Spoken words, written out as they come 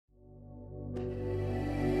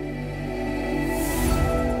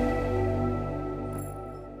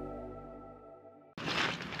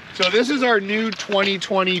So this is our new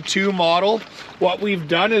 2022 model. What we've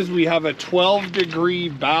done is we have a 12-degree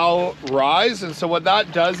bow rise, and so what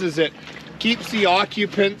that does is it keeps the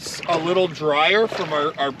occupants a little drier from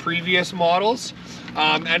our previous models,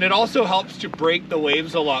 and it also helps to break the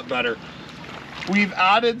waves a lot better. We've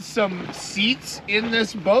added some seats in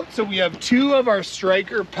this boat, so we have 2 of our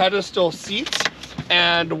Stryker pedestal seats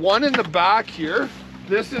and one in the back here.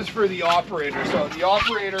 This is for the operator, so the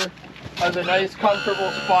operator has a nice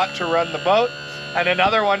comfortable spot to run the boat, and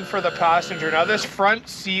another one for the passenger. Now this front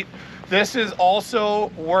seat, this is also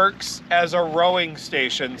works as a rowing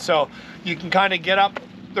station, so you can kind of get up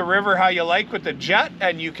the river how you like with the jet,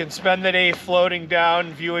 and you can spend the day floating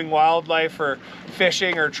down viewing wildlife or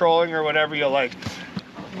fishing or trolling or whatever you like.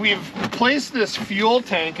 We've placed this fuel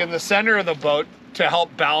tank in the center of the boat to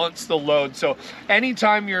help balance the load. So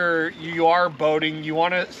anytime you are boating, you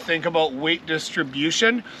want to think about weight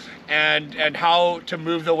distribution and how to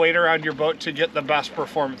move the weight around your boat to get the best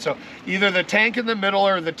performance. So either the tank in the middle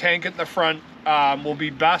or the tank at the front will be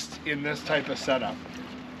best in this type of setup.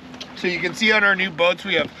 So you can see on our new boats,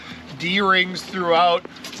 we have D-rings throughout,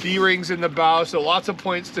 D-rings in the bow, so lots of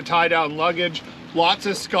points to tie down luggage, lots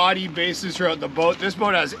of Scotty bases throughout the boat. This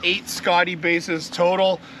boat has 8 Scotty bases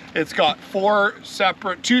total. It's got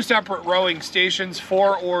 2 separate rowing stations,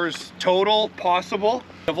 4 oars total possible.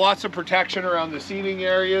 We have lots of protection around the seating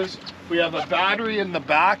areas. We have a battery in the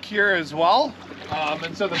back here as well.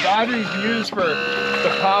 And so the battery is used for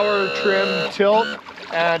the power, trim, tilt,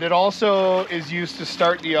 and it also is used to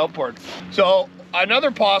start the outboard. So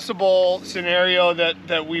another possible scenario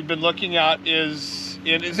that we've been looking at is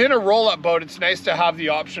in a roll-up boat, it's nice to have the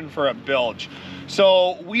option for a bilge.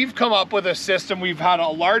 So we've come up with a system. We've had a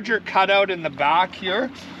larger cutout in the back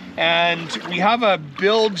here, and we have a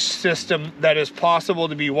bilge system that is possible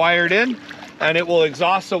to be wired in, and it will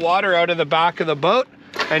exhaust the water out of the back of the boat,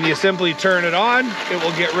 and you simply turn it on. It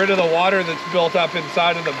will get rid of the water that's built up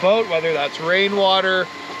inside of the boat, whether that's rainwater,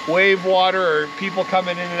 wave water, or people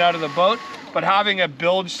coming in and out of the boat. But having a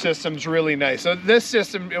bilge system is really nice. So this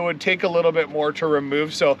system, it would take a little bit more to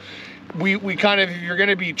remove. So we kind of, if you're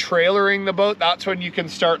gonna be trailering the boat, that's when you can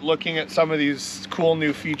start looking at some of these cool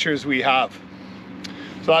new features we have.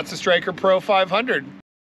 So that's the Stryker Pro 500.